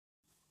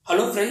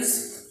Hello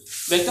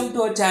friends, welcome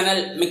to our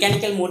channel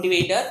Mechanical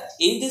Motivator.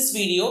 In this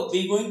video,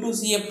 we are going to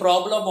see a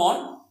problem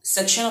on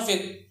section of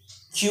a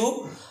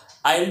cube.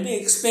 I will be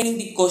explaining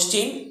the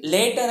question.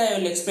 Later I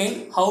will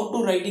explain how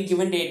to write the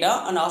given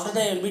data, and after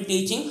that I will be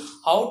teaching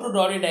how to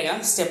draw the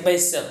diagram step by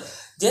step.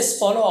 Just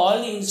follow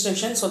all the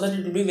instructions so that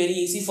it will be very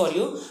easy for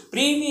you.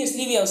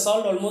 Previously we have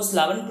solved almost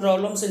 11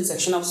 problems in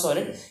section of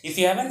solid. If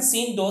you haven't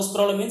seen those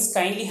problems,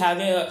 kindly have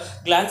a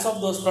glance of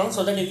those problems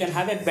so that you can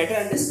have a better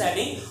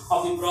understanding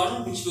of the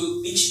problem which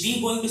we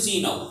are going to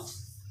see now.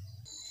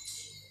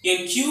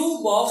 A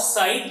cube of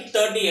side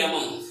 30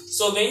 mm.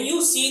 So when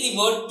you see the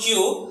word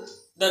cube,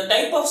 the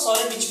type of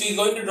solid which we are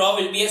going to draw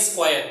will be a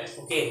square.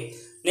 Okay.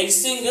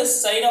 Next thing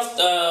is side of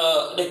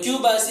the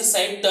cube has the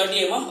side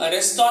 30 mm,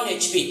 rest on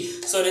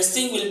HP. So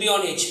resting will be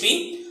on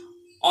HP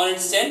on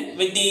its end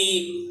with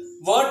the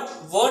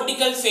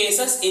vertical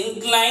faces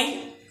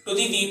inclined to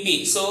the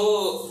VP.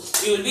 So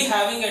we will be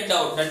having a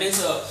doubt, that is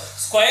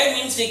square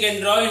means we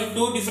can draw in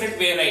two different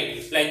way,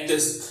 right? Like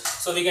this.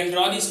 So we can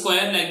draw the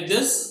square like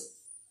this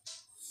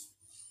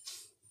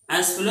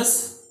as well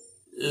as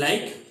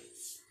like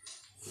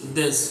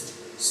this.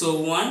 So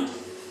 1,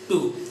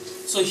 2.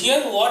 So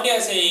here what they are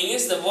saying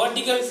is the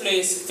vertical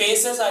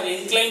faces are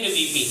inclined to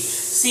VP.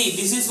 See,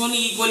 this is only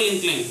equally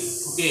inclined.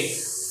 Okay,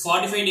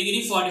 45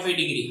 degree, 45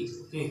 degree.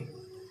 Okay,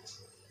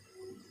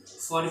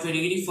 45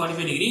 degree,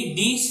 45 degree.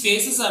 These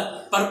faces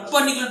are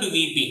perpendicular to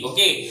VP.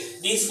 Okay,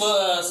 these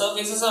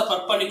surfaces are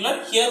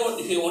perpendicular. Here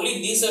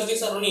only these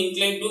surfaces are only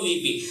inclined to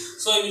VP.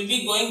 So I will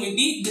be going with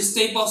this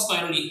type of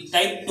square only,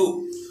 type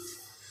 2.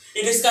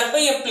 It is cut by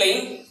a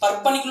plane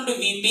perpendicular to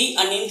VP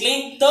and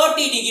inclined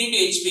 30 degree to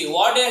HP.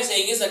 What they are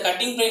saying is the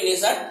cutting plane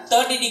is at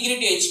 30 degree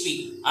to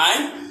HP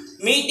and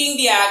meeting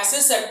the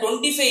axis at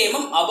 25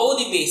 mm above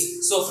the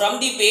base. So from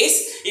the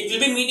base, it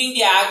will be meeting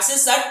the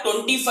axis at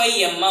 25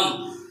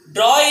 mm.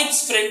 Draw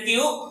its front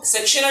view,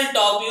 sectional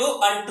top view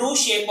and true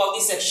shape of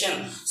the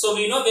section. So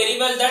we know very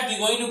well that we are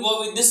going to go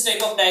with this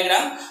type of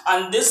diagram,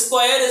 and this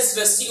square is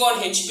resting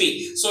on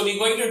HP. So we are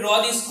going to draw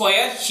the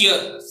square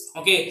here.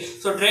 Okay,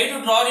 so try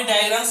to draw the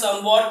diagram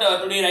somewhat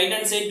to the right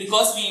hand side,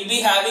 because we will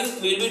be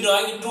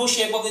drawing the true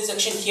shape of the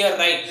section here,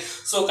 right?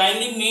 So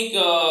kindly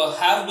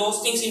have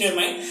those things in your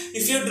mind.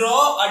 If you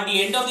draw at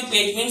the end of the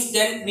page, means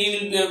then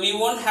we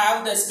won't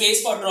have the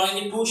space for drawing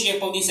the true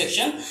shape of the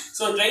section.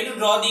 So try to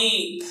draw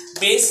the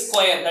base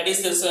square, that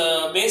is this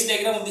base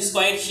diagram of the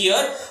square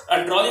here,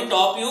 and draw the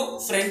top view,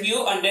 front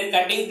view, and then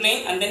cutting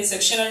plane, and then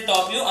sectional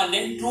top view, and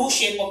then true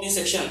shape of the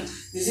section.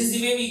 This is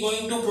the way we are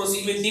going to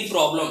proceed with the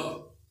problem.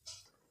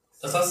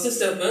 The first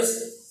step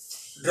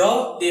is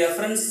draw the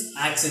reference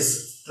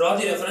axis. Draw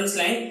the reference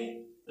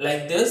line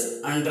like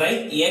this and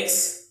write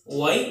X,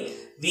 Y,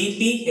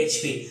 VP,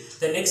 HP.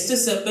 The next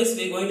step is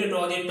we are going to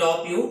draw the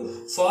top view.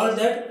 For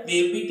that,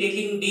 we will be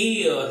taking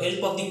the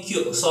help of the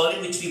cube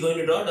solid which we are going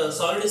to draw. The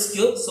solid is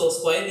cube, so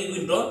square we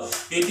will draw.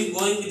 We will be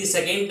going with the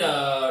second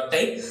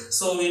type.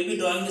 So we will be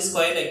drawing the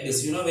square like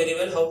this. You know very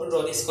well how to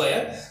draw the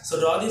square. So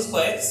draw the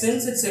square.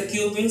 Since it's a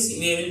cube, means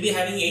we will be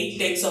having 8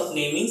 types of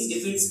namings.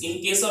 If it's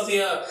in case of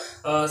a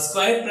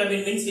square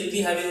pyramid, means we will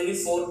be having only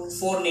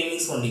four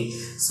namings only.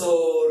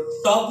 So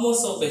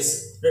topmost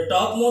surface. The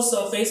topmost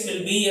surface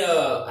will be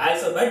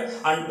alphabet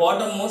and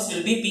bottommost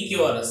will be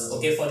PQRS.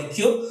 Okay, for the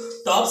cube,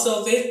 top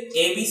surface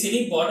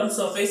ABCD, bottom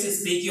surface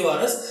is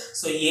PQRS.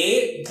 So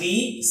A,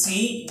 B,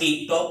 C,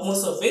 D,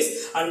 topmost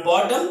surface, and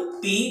bottom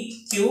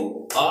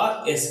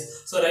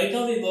PQRS. So right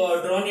now we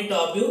have drawn the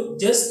top view.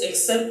 Just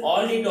extend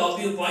all the top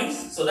view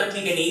points so that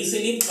we can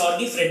easily plot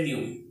the front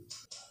view.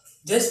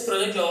 Just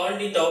project all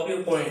the top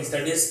view points,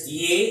 that is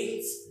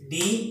A,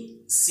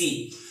 D,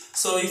 C.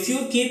 So if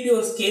you keep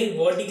your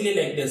scale vertically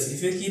like this, you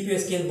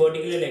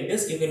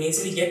can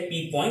easily get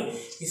P point.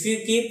 If you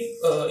keep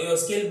your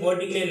scale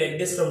vertically like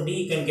this from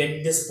D, you can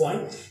get this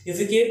point. If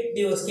you keep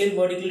your scale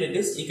vertically like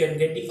this, you can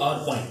get the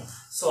R point.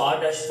 So R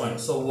dash point.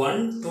 So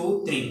 1,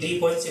 2, 3. 3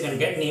 points you can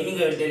get. Naming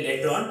I will tell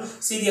later on.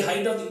 See, the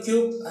height of the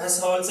cube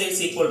has all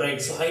sides equal,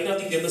 right? So height of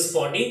the cube is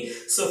 40.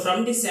 So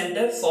from the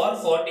center for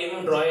 40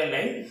 mm, draw a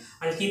line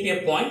and keep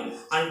a point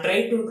and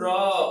try to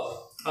draw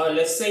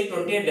left side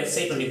 20 and left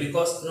side 20,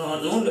 because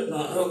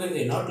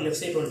okay, not left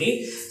side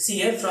 20. See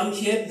here, from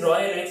here draw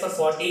a line for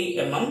 40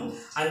 mm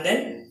and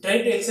then try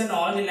to extend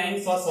all the line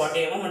for 40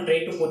 mm and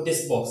try to put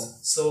this box.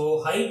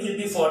 So height will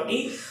be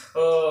 40.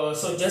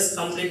 So just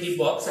complete the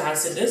box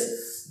as it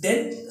is.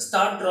 Then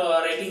start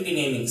writing the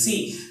naming.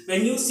 See,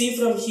 when you see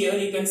from here,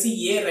 you can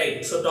see A,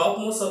 right? So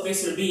topmost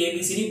surface will be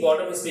ABCD,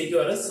 bottom is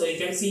PQRS. So you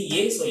can see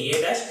A, so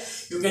A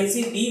dash. You can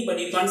see B, but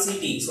you can't see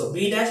D. So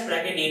B dash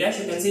bracket A dash.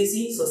 You can see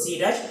C, so C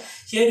dash.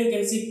 Here you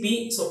can see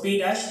P, so P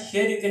dash.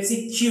 Here you can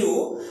see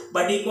Q,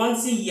 but you can't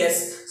see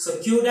S.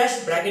 So Q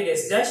dash bracket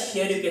S dash.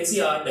 Here you can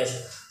see R dash.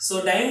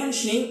 So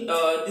dimensioning,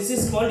 this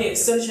is called the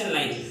extension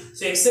line.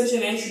 So extension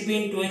line should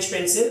be in 2H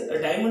pencil. A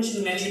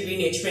dimensioning line should be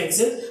in H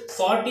pencil.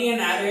 40 and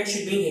arrowhead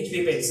should be in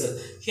HP pencil.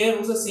 Here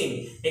also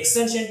same.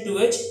 Extension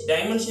 2H,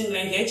 dimensioning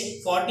line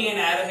H, 40 and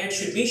arrowhead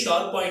should be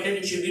sharp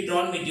pointed. It should be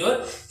drawn with your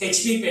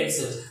HP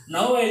pencil.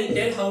 Now I will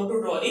tell how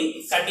to draw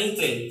the cutting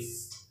plane.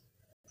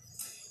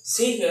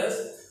 See here,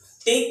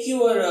 take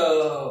your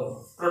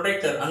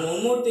protector, and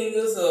one more thing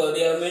is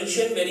they have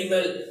mentioned very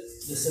well.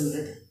 Just a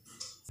minute.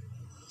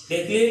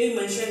 They clearly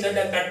mentioned that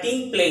a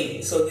cutting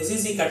plane. So this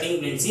is the cutting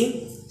plane.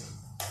 See,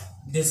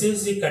 this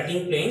is the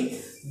cutting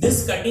plane.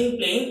 This cutting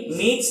plane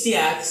meets the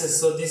axis.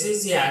 So this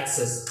is the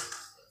axis.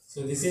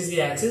 So this is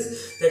the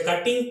axis. The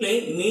cutting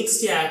plane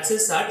meets the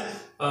axis at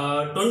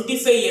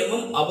 25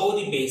 mm above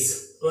the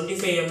base.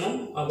 25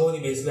 mm above the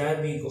base. Where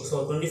we go?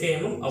 So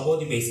 25 mm above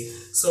the base.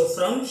 So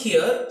from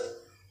here,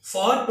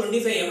 for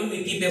 25 mm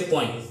we keep a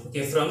point.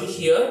 Okay, from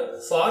here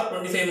for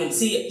 25 mm.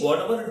 See,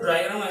 whatever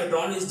diagram I have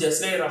drawn is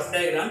just like a rough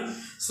diagram.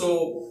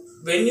 So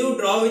when you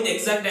draw with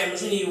exact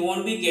dimension, you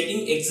won't be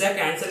getting exact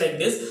answer like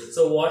this.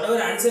 So whatever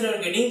answer you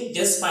are getting,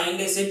 just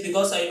finalize it,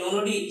 because I don't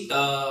know the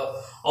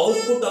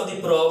output of the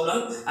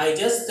problem. I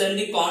just tell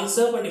the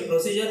concept and the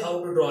procedure how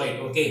to draw it.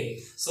 Okay,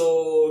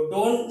 so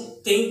don't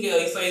think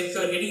if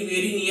you are getting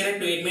very near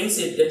to it means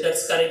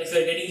that's correct. If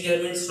you are getting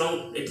here means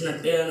wrong. It's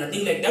not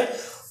nothing like that.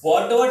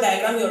 Whatever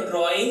diagram you are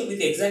drawing with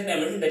exact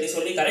dimension, that is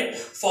only correct.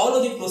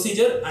 Follow the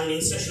procedure and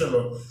instruction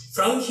alone.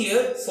 From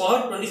here,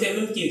 for 25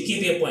 mm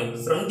keep a point.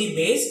 From the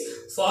base,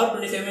 for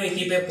 25 mm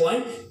keep a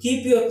point.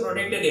 Keep your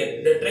protector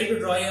here. Try to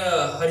draw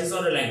a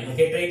horizontal line.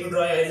 Okay, try to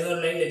draw a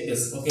horizontal line like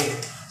this. Okay,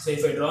 so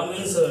if I draw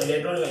means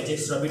later on I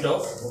just rub it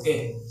off.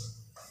 Okay,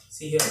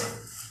 see here.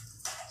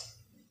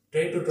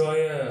 Try to draw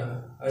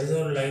a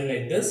horizontal line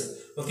like this.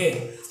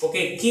 Okay,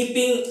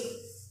 keeping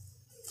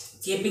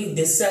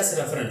this as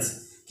reference.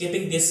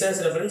 Keeping this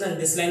as reference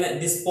and this line,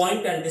 this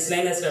point and this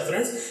line as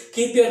reference.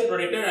 Keep your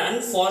protector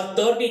and for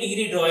 30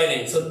 degree draw a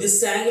line. So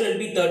this angle will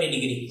be 30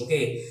 degree.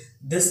 Okay,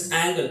 this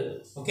angle.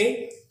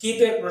 Okay, keep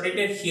your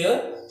protector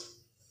here.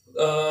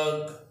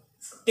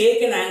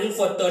 Take an angle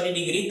for 30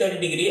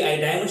 degree. I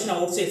dimension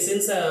outside,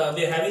 since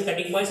we are having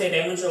cutting points. I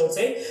dimension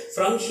outside.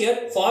 From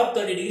here for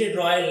 30 degree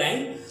draw a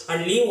line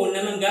and leave 1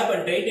 mm gap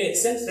and try to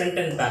extend front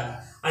and back.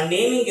 And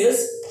naming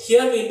is,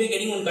 here we will be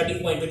getting one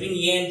cutting point between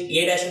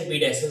A dash and B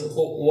dash. So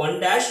 1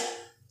 dash,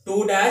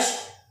 2 dash,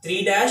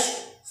 3 dash,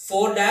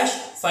 4 dash,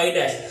 5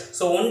 dash.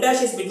 So 1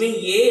 dash is between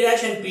A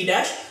dash and P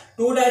dash,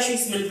 2 dash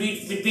will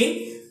be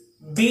between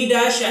B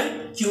dash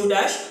and Q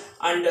dash,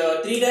 and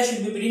 3 dash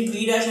will be between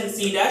B dash and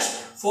C dash,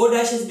 4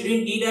 dash is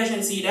between D dash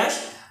and C dash,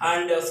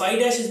 and 5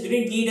 dash is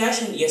between D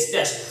dash and S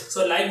dash.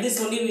 So like this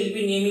only we will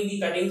be naming the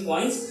cutting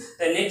points.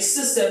 The next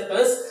step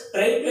is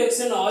try to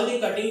extend all the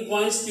cutting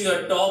points to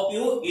your top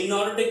view in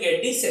order to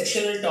get the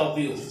sectional top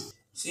view.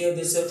 So here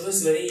this step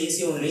is very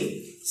easy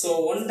only.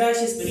 So 1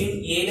 dash is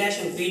between A dash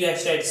and P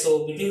dash, right?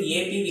 So between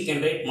A, P we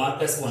can write mark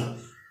as 1.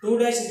 2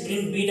 dash is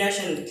between B dash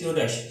and Q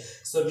dash.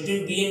 So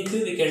between B and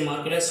Q we can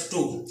mark it as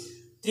 2.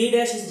 3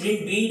 dash is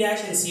between B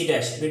dash and C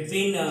dash.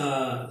 Between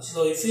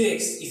so if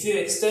you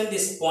extend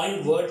this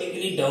point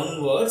vertically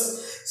downwards,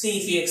 see,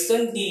 if you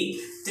extend the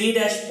 3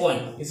 dash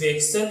point,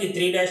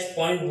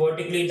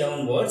 vertically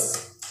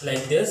downwards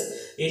like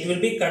this, it will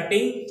be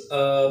cutting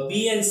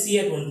B and C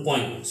at one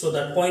point. So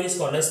that point is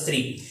called as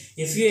 3.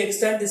 If you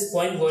extend this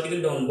point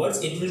vertically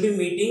downwards, it will be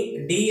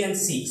meeting D and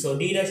C. So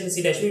D dash and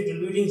C dash, it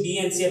will be meeting D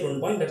and C at one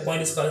point. That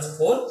point is called as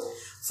 4.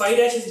 5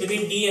 dash is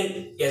between D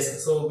and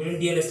S. So between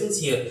D and S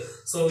is here.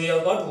 So we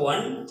have got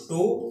 1,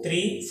 2,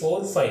 3,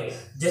 4, 5.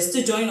 Just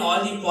to join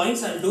all the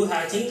points and do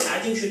hatching.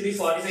 Hatching should be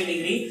 45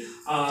 degree.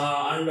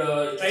 And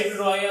try to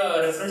draw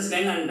a reference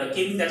line and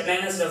keeping that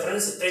line as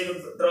reference, try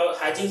to draw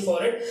hatching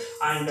for it,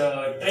 and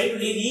try to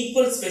leave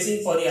equal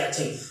spacing for the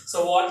hatching.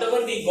 So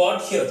whatever we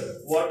got here,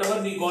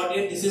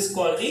 this is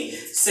called the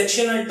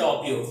sectional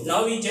top view.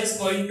 Now we just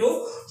going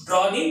to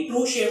draw the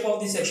true shape of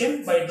the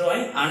section by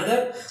drawing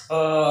another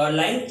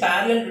line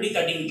parallel to the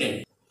cutting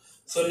plane.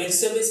 So next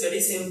step is very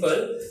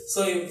simple.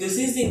 So if this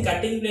is the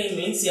cutting plane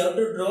means you have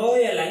to draw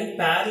a line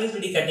parallel to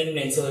the cutting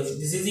plane. So if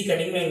this is the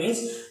cutting plane means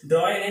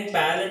draw a line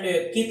parallel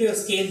to, keep your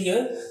scale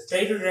here.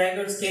 Try to drag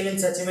your scale in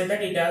such a way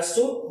that it has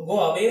to go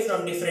away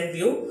from different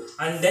view,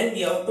 and then we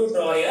have to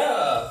draw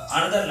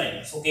another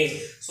line. Okay.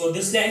 So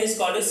this line is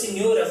called as the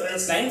new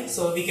reference line.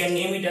 So we can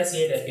name it as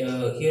A dash.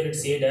 Here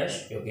it's A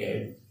dash.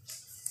 Okay.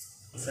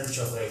 Different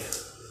chalk,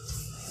 right?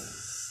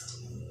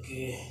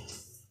 Okay.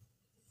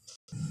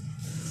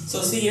 So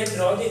see here,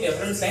 draw the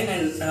reference line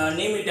and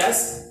name it as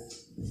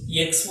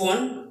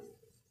x1,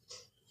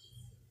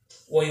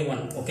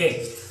 y1.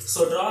 Okay.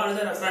 So draw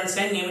another reference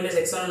line, name it as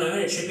x1 and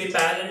y1. It should be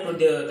parallel to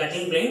the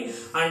cutting plane,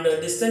 and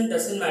distance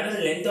doesn't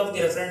matter. Length of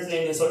the reference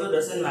line is also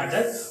doesn't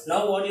matter.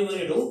 Now what you will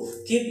do?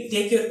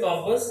 Take your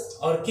compass,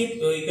 or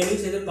you can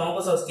use either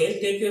compass or scale.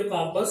 Take your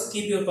compass.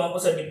 Keep your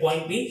compass at the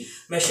point P.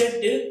 Measure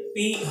till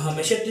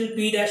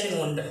P dash and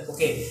 1.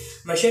 Okay.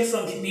 Measure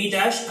from P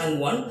dash and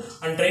 1,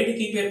 and try to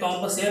keep your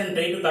compass here and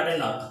try to cut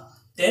an arc.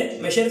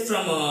 Then measure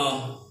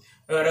from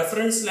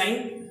reference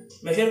line.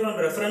 Measure from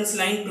reference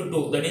line to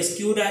 2, that is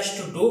Q dash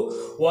to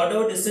 2.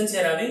 Whatever distance you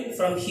are having,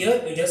 from here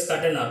you just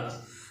cut an arc.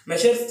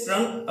 Measure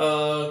from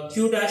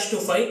Q dash to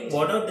 5.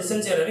 Whatever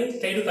distance you are having,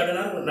 try to cut an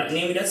arc.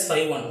 Name it as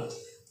 5-1.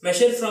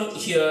 Measure from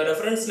here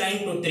reference line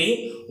to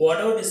 3.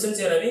 Whatever distance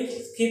you are having,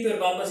 keep your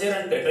compass here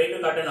and try to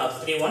cut an arc.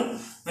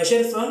 3-1.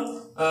 Measure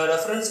from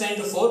reference line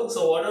to 4.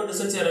 So whatever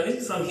distance you are having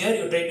from here,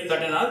 you try to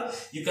cut an arc.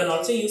 You can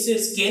also use a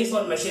scale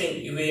for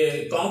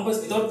measuring.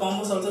 Compass, without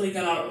compass also we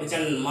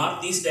can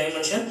mark these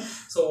dimension.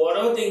 So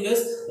whatever thing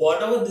is,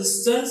 whatever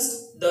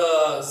distance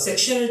the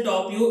sectional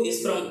top view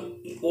is from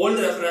old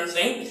reference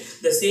line,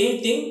 the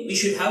same thing we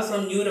should have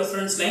from new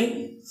reference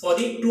line for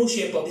the true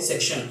shape of the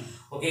section.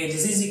 Okay,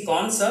 this is the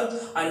concept,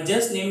 and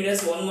just name it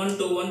as 1, 1,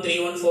 2, 1,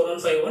 3, 1, 4, 1,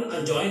 5, 1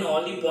 and join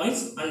all the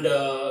points, and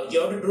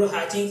you have to draw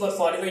hatching for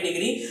 45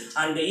 degree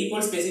and the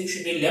equal spacing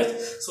should be left.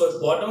 So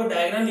whatever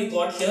diagram we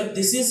got here,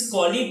 this is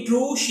called the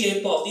true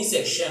shape of the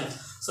section.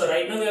 So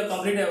right now we have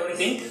completed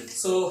everything.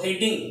 So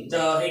heading,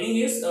 the heading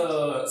is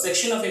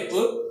section of a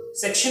curve.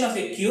 Section of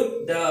a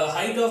cube, the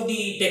height of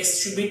the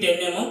text should be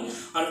 10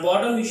 mm. On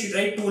bottom we should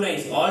write 2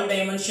 lines. All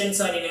dimensions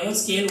are in mm,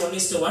 scale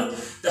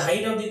 1:1. The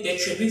height of the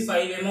text should be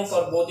 5 mm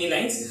for both the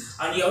lines,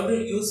 and you have to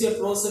use your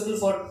pro circle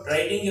for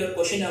writing your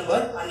question number,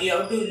 and you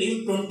have to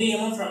leave 20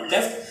 mm from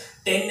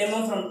left, 10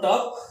 mm from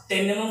top,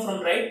 10 mm from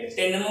right,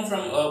 10 mm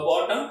from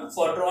bottom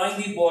for drawing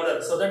the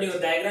border, so that your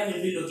diagram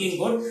will be looking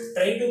good.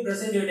 Try to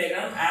present your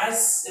diagram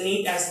as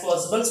neat as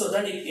possible so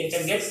that it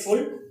can get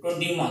full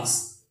 20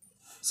 marks.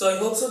 So I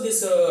hope so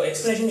this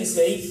explanation is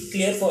very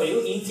clear for you.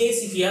 In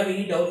case if you have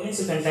any doubt,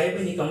 you can type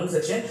in the comment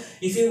section.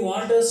 If you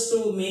want us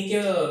to make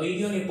a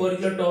video on a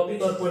particular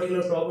topic or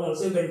particular problem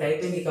also, you can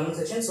type in the comment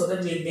section, so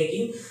that we will be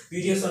making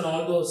videos on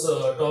all those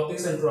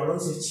topics and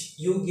problems which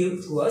you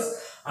give to us.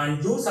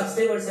 And do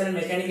subscribe our channel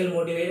Mechanical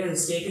Motivator and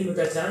stay tuned with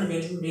our channel. We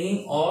will be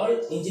bringing all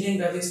engineering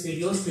graphics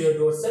videos to your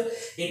doorstep.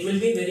 It will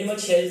be very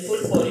much helpful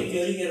for you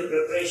during your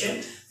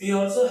preparation. We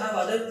also have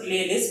other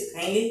playlists.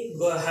 Kindly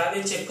go have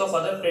a check of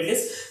other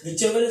playlists.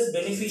 Whichever is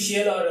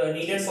beneficial or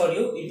needed for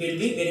you, it will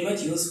be very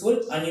much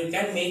useful and you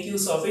can make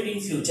use of it in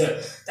future.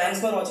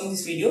 Thanks for watching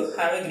this video.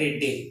 Have a great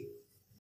day.